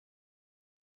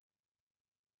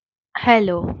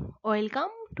Hello, welcome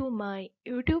to my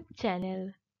YouTube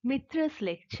channel Mitra's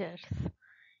Lectures.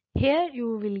 Here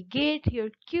you will get your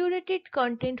curated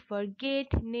content for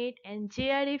GATE, NET and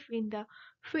JRF in the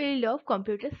field of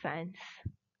computer science.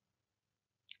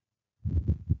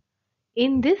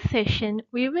 In this session,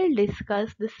 we will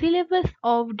discuss the syllabus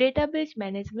of database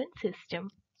management system.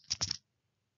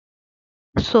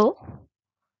 So,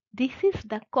 this is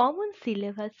the common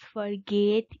syllabus for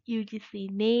GATE,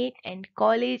 UGC, NET and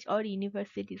college or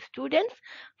university students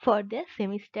for their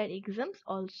semester exams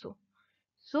also.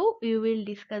 So we will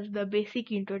discuss the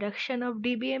basic introduction of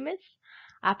DBMS.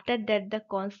 After that, the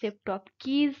concept of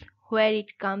keys, where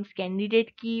it comes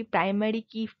candidate key, primary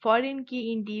key, foreign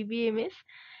key in DBMS,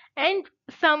 and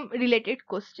some related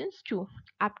questions too.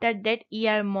 After that,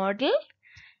 ER model,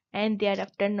 and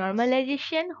thereafter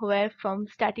normalization, where from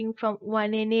starting from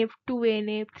 1NF,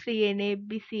 2NF, 3NF,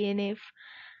 BCNF.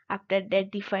 After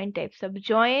that, define types of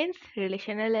joins,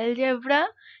 relational algebra.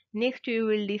 Next, we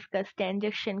will discuss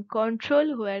transaction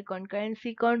control, where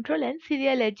concurrency control and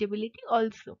serial eligibility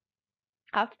also.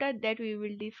 After that, we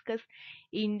will discuss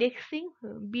indexing,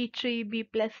 B3, B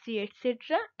plus C,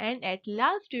 etc. And at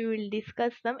last, we will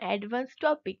discuss some advanced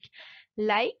topics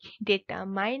like data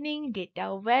mining,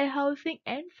 data warehousing,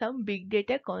 and some big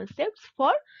data concepts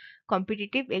for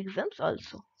competitive exams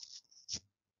also.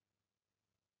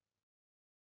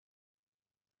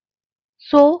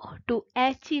 So, to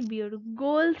achieve your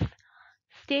goals,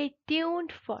 stay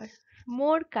tuned for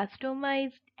more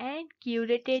customized and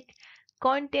curated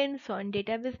contents on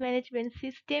database management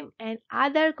system and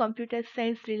other computer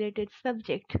science related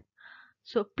subjects.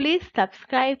 So please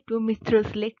subscribe to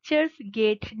Mitro's lectures,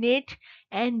 GATE, NET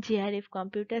and JRF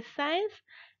Computer Science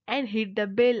and hit the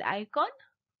bell icon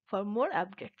for more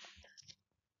updates.